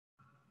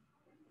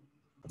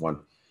One.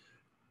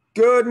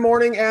 Good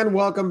morning and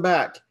welcome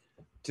back.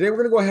 Today we're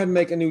going to go ahead and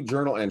make a new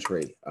journal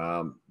entry.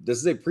 This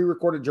is a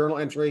pre-recorded journal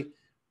entry,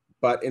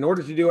 but in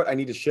order to do it, I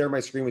need to share my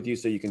screen with you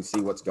so you can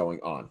see what's going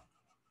on.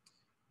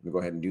 Let me go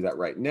ahead and do that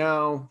right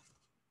now.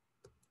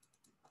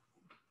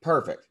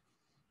 Perfect.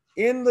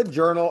 In the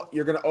journal,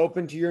 you're going to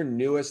open to your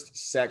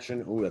newest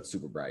section. Ooh, that's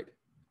super bright.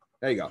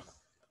 There you go.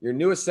 Your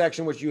newest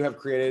section, which you have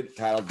created,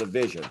 titled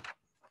Division.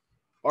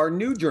 Our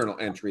new journal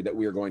entry that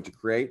we are going to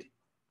create,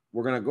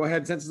 we're going to go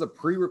ahead, since it's a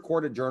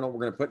pre-recorded journal, we're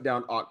going to put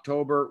down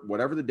October,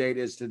 whatever the date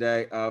is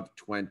today, of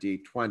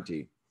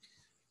 2020.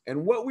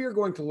 And what we are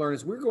going to learn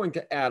is we're going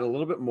to add a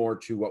little bit more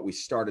to what we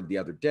started the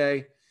other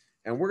day.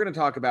 And we're going to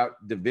talk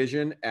about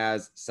division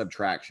as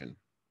subtraction.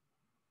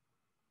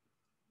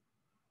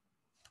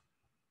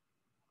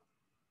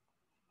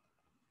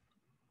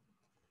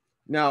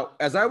 Now,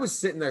 as I was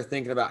sitting there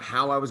thinking about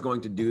how I was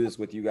going to do this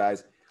with you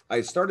guys, I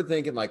started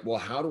thinking like, well,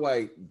 how do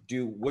I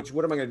do, what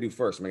am I going to do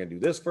first? Am I going to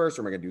do this first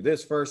or am I going to do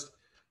this first?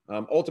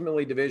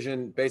 Ultimately,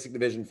 division, basic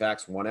division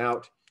facts won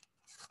out.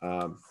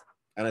 And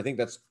I think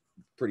that's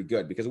pretty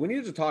good because we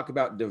needed to talk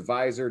about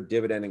divisor,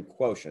 dividend, and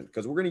quotient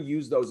because we're going to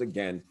use those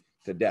again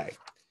today.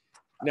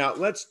 Now,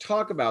 let's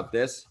talk about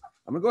this.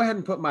 I'm going to go ahead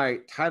and put my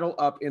title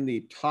up in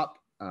the top,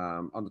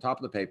 on the top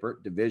of the paper,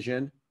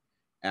 division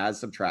as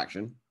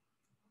subtraction.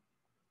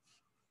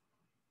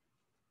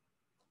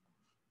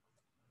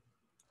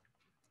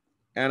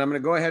 And I'm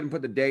going to go ahead and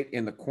put the date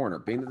in the corner.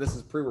 Being that this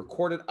is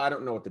pre-recorded, I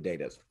don't know what the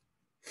date is.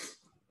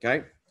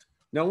 Okay.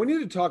 Now we need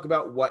to talk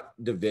about what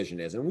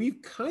division is. And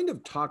we've kind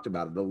of talked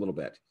about it a little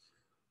bit.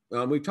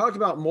 We've talked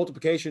about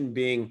multiplication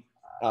being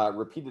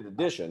repeated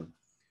addition.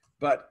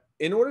 But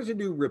in order to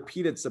do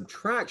repeated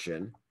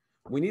subtraction,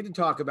 we need to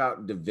talk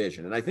about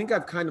division. And I think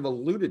I've kind of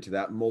alluded to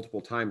that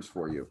multiple times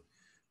for you.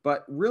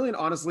 But really and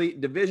honestly,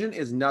 division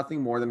is nothing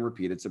more than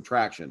repeated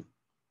subtraction.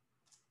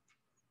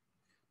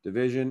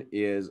 Division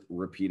is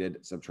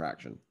repeated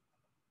subtraction.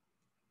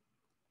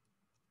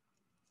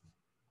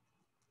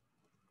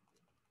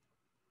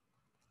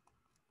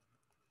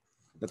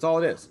 That's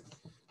all it is.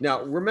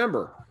 Now,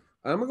 remember,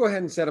 I'm going to go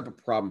ahead and set up a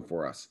problem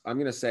for us. I'm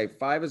going to say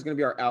 5 is going to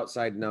be our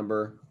outside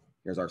number.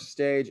 Here's our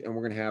stage, and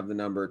we're going to have the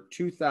number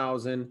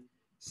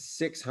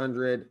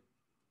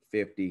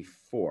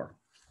 2,654.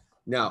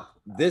 Now,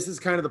 this is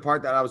kind of the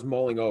part that I was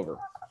mulling over.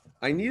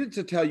 I needed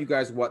to tell you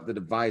guys what the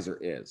divisor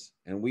is,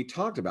 and we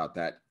talked about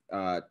that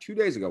 2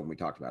 days ago when we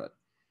talked about it.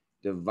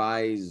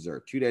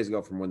 Divisor, 2 days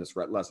ago from when this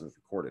lesson was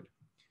recorded.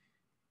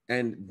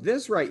 And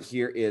this right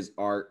here is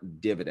our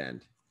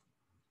dividend.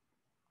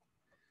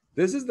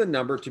 This is the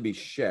number to be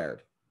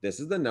shared. This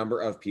is the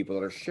number of people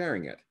that are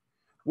sharing it.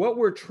 What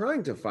we're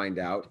trying to find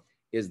out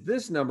is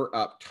this number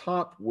up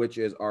top, which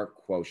is our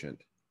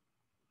quotient.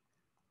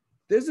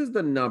 This is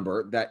the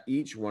number that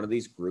each one of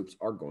these groups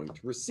are going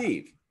to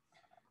receive.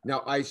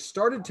 Now, I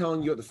started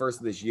telling you at the first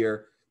of this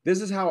year, this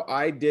is how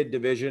I did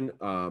division,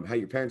 how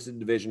your parents did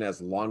division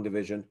as long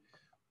division.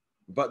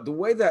 But the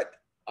way that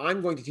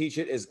I'm going to teach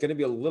it is going to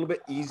be a little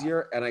bit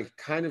easier. And I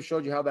kind of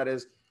showed you how that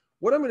is.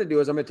 What I'm going to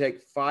do is I'm going to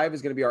take 5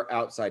 is going to be our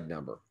outside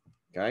number.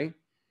 Okay.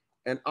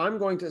 And I'm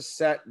going to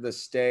set the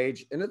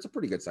stage, and it's a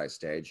pretty good size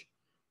stage,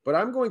 but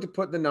I'm going to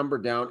put the number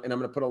down and I'm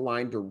going to put a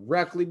line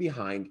directly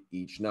behind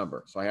each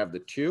number. So I have the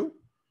 2,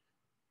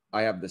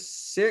 I have the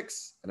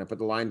 6, and I put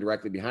the line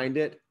directly behind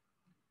it,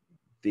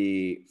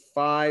 the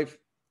 5,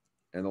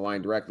 and the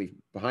line directly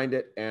behind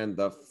it, and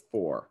the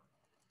 4.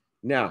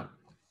 Now,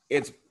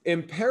 it's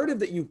imperative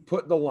that you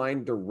put the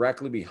line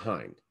directly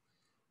behind.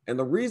 And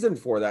the reason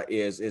for that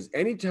is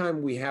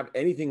anytime we have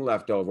anything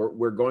left over,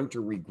 we're going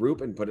to regroup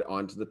and put it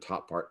onto the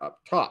top part up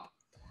top.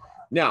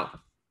 Now,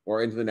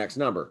 or into the next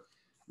number.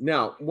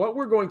 Now, what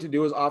we're going to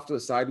do is off to the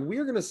side, we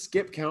are going to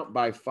skip count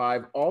by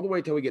 5 all the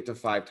way till we get to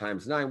 5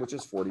 times 9, which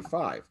is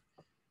 45.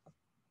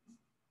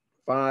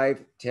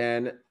 5,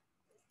 10,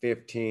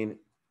 15,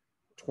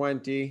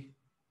 20,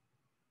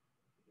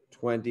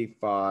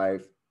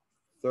 25,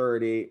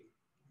 30,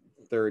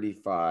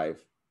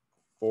 35,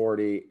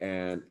 40,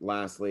 and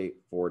lastly,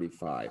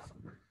 45.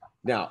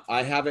 Now,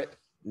 I have it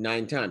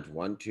 9 times.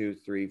 1, 2,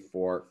 3,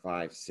 4,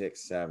 5,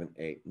 6, 7,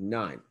 8,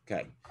 9.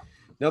 Okay.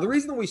 Now, the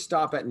reason that we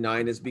stop at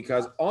 9 is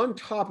because on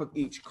top of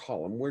each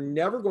column, we're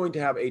never going to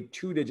have a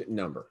 2-digit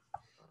number.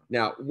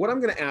 Now, what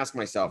I'm going to ask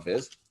myself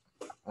is,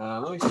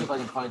 let me see if I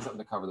can find something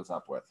to cover this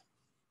up with.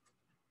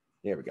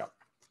 Here we go.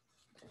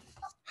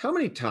 How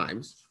many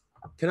times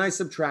can I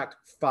subtract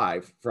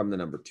 5 from the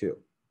number 2?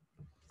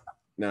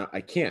 Now,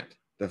 I can't.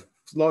 The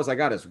lowest I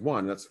got is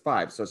 1. That's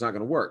 5, so it's not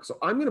going to work. So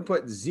I'm going to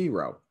put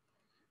 0.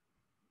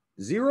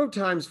 0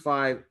 times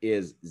 5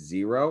 is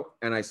 0,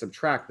 and I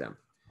subtract them.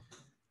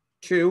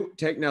 2,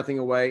 take nothing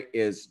away,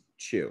 is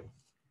 2.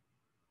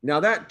 Now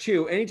that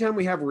 2, anytime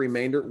we have a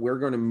remainder, we're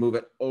going to move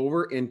it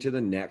over into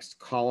the next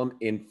column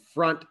in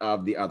front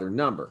of the other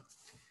number.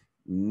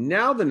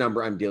 Now the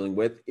number I'm dealing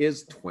with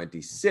is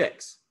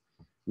 26.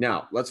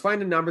 Now, let's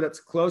find a number that's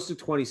close to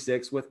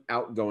 26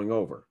 without going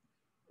over.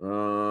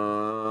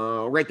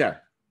 Right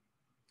there.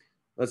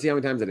 Let's see how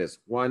many times it is.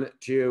 1,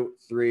 2,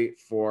 3,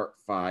 4,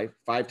 5.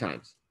 5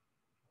 times.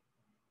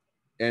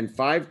 And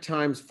 5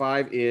 times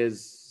 5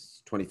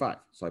 is 25.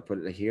 So I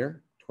put it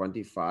here,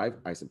 25.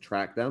 I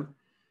subtract them.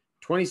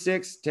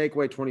 26, take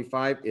away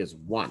 25 is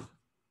 1.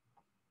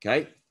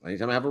 Okay.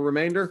 Anytime I have a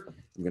remainder,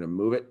 I'm going to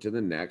move it to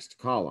the next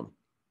column.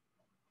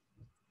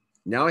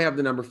 Now I have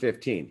the number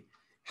 15.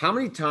 How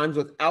many times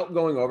without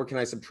going over can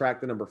I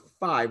subtract the number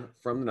 5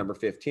 from the number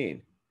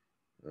 15?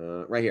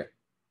 Right here.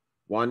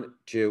 1,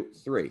 2,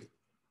 3.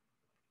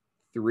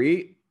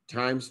 3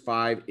 times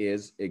 5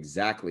 is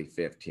exactly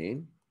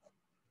 15.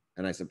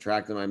 And I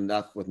subtract them, I'm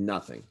left with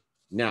nothing.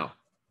 Now,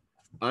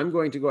 I'm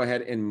going to go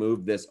ahead and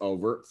move this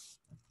over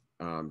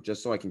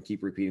just so I can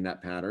keep repeating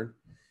that pattern.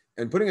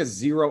 And putting a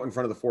 0 in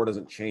front of the 4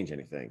 doesn't change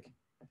anything.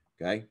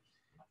 Okay.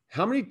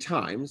 How many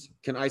times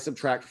can I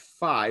subtract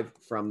 5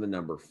 from the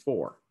number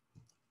 4?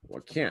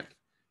 Well, I can't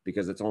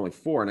because it's only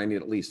 4 and I need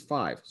at least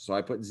 5. So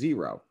I put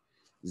 0.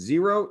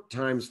 0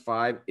 times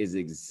 5 is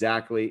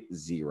exactly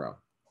 0.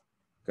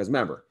 Because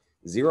remember,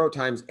 0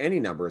 times any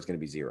number is going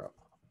to be 0.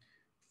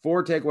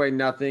 4 take away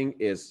nothing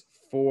is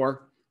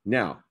 4.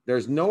 Now,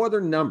 there's no other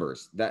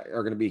numbers that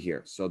are going to be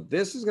here. So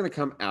this is going to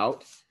come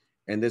out,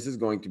 and this is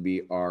going to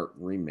be our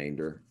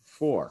remainder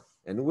 4.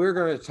 And we're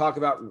going to talk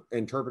about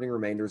interpreting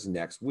remainders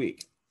next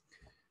week.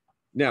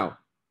 Now,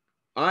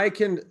 I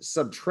can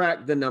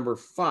subtract the number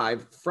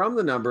 5 from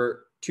the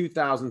number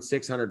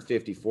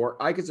 2,654.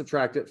 I can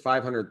subtract it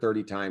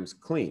 530 times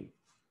clean.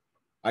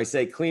 I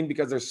say clean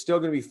because there's still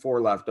going to be 4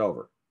 left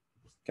over.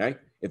 Okay?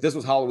 If this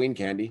was Halloween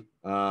candy,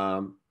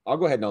 I'll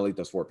go ahead and I'll eat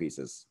those 4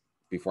 pieces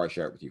before I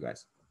share it with you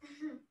guys.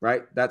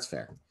 Right? That's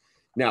fair.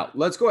 Now,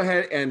 let's go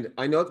ahead and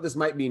I know that this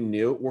might be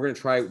new. We're going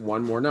to try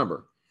one more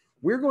number.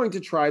 We're going to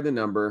try the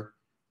number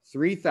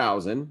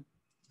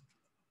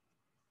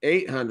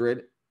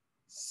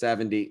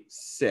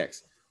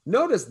 3,876.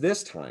 Notice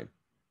this time,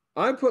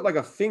 I put like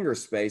a finger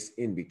space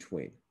in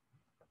between,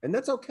 and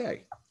that's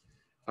okay.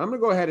 I'm going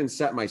to go ahead and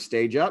set my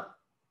stage up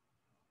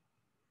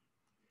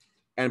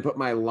and put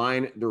my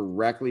line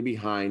directly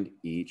behind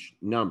each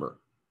number.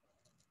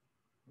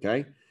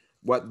 Okay.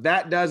 What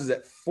that does is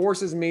it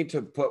forces me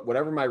to put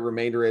whatever my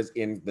remainder is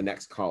in the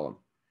next column.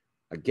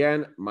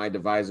 Again, my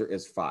divisor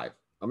is 5.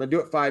 I'm going to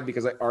do it 5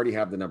 because I already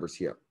have the numbers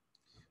here.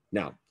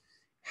 Now,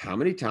 how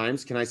many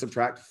times can I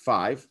subtract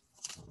 5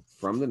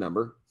 from the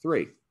number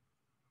 3?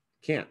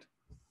 Can't.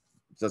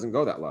 It doesn't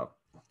go that low.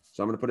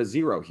 So I'm going to put a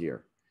 0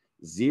 here.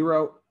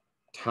 0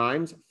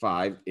 times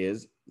 5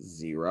 is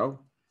 0.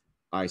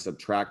 I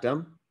subtract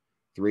them.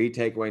 3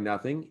 take away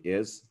nothing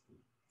is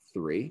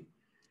 3.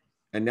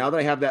 And now that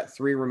I have that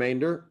 3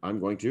 remainder, I'm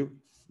going to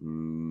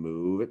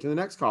move it to the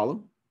next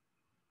column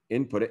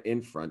and put it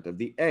in front of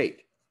the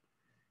 8.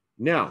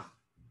 Now,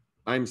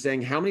 I'm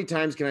saying how many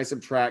times can I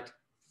subtract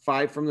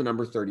 5 from the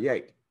number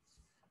 38?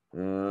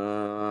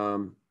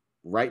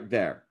 Right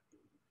there.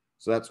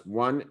 So that's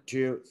 1,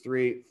 2,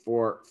 3,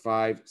 4,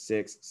 5,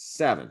 6,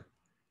 7.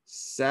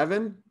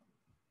 7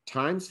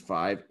 times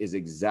 5 is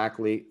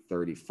exactly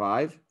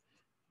 35.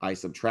 I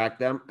subtract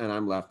them and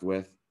I'm left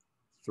with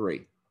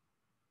 3.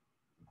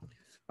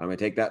 I'm going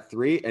to take that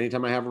 3.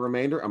 Anytime I have a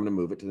remainder, I'm going to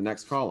move it to the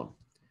next column.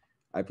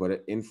 I put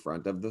it in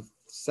front of the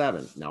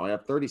 7. Now I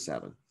have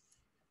 37.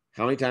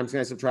 How many times can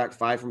I subtract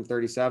 5 from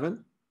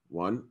 37?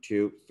 1,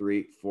 2,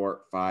 3,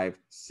 4, 5,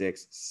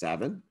 6,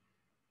 7.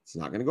 It's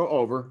not going to go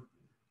over.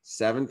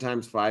 7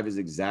 times 5 is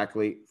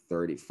exactly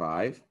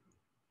 35.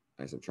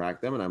 I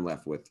subtract them and I'm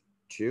left with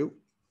 2.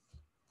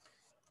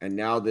 And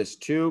now this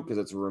 2, because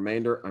it's a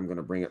remainder, I'm going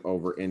to bring it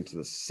over into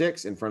the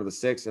 6 in front of the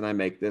 6 and I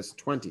make this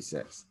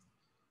 26.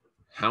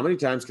 How many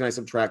times can I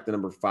subtract the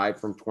number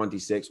 5 from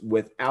 26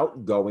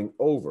 without going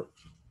over?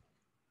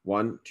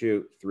 1,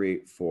 2,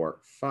 3, 4,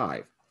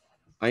 5.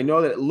 I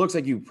know that it looks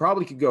like you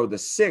probably could go the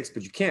 6,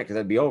 but you can't because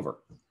that'd be over.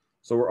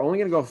 So we're only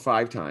going to go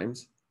 5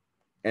 times.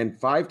 And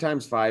 5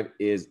 times 5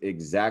 is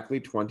exactly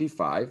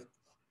 25.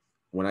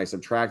 When I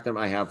subtract them,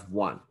 I have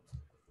 1.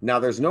 Now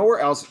there's nowhere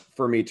else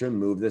for me to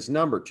move this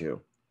number to.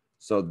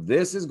 So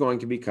this is going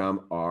to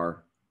become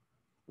our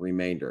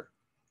remainder.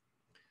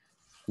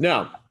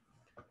 Now,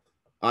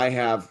 I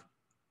have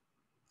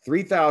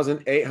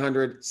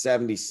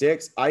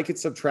 3,876. I could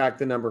subtract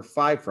the number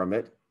 5 from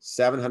it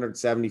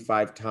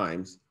 775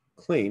 times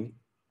clean.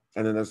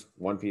 And then there's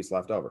 1 piece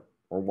left over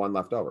or 1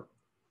 left over.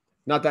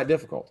 Not that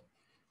difficult.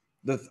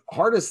 The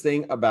hardest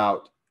thing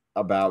about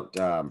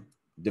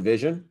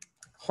division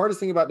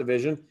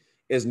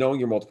is knowing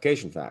your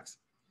multiplication facts.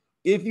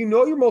 If you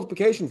know your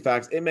multiplication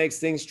facts, it makes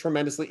things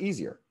tremendously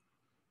easier.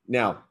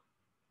 Now,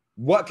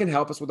 what can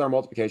help us with our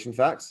multiplication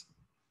facts?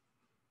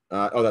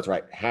 Oh, that's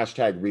right.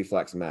 Hashtag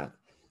reflex math.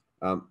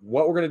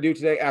 What we're going to do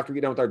today after we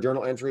get done with our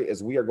journal entry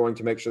is we are going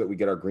to make sure that we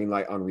get our green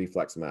light on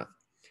reflex math.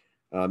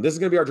 This is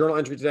going to be our journal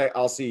entry today.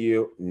 I'll see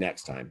you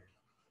next time.